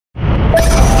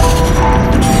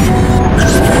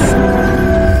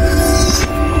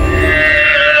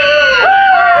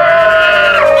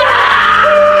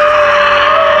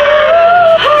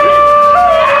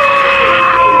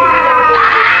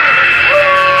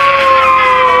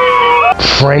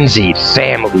Frenzied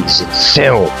families in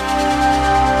film.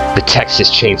 The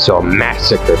Texas Chainsaw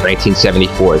Massacre,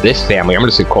 1974. This family, I'm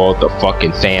just gonna call it the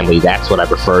fucking family. That's what I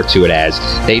refer to it as.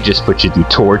 They just put you through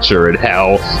torture and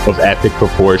hell of epic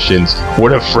proportions.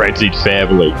 What a frenzied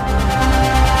family.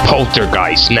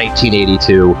 Poltergeist,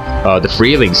 1982. The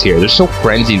Freelings here, they're so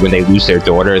frenzied when they lose their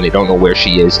daughter and they don't know where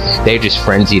she is. They're just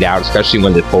frenzied out, especially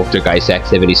when the poltergeist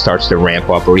activity starts to ramp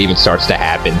up or even starts to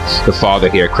happen. The father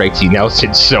here, Craig T.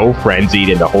 Nelson, so frenzied,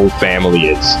 and the whole family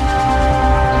is.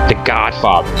 The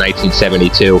Godfather,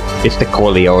 1972. It's the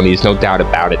Corleones, no doubt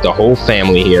about it. The whole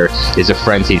family here is a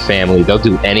frenzied family. They'll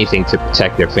do anything to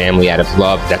protect their family out of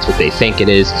love. That's what they think it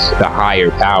is. The higher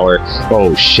power,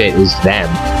 oh shit, is them,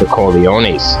 the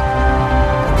Corleones.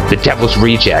 The Devil's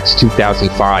Rejects,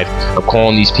 2005. I'm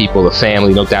calling these people a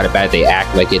family, no doubt about it. They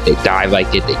act like it, they die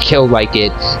like it, they kill like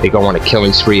it. They go on a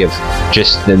killing spree of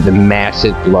just the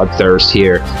massive bloodthirst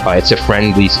here. It's a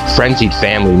frenzied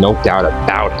family, no doubt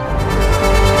about it.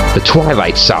 The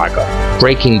Twilight Saga,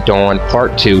 Breaking Dawn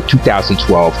Part 2,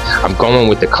 2012. I'm going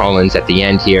with the Cullens at the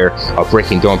end here of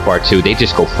Breaking Dawn Part 2. They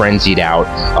just go frenzied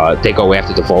out. They go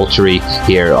after the Vulture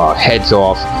here, heads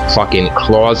off, fucking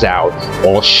claws out,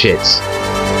 all shits.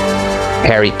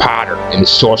 Harry Potter and the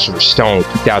Sorcerer's Stone,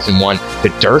 2001. The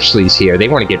Dursleys here, they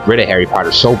want to get rid of Harry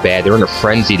Potter so bad. They're in a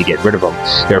frenzy to get rid of him.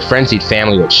 They're a frenzied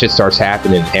family when shit starts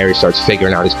happening and Harry starts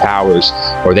figuring out his powers,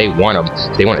 or they want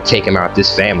him. They want to take him out,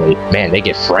 this family. Man, they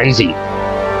get frenzied.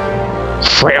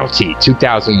 Frailty,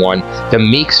 2001. The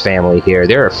Meeks family here,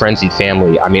 they're a frenzied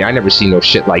family. I mean, I never seen no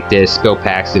shit like this. Bill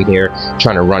Paxton here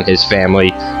trying to run his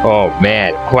family. Oh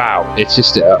man, wow. It's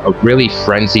just a really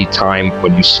frenzied time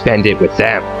when you spend it with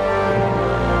them.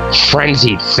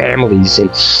 Frenzied families in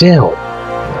film.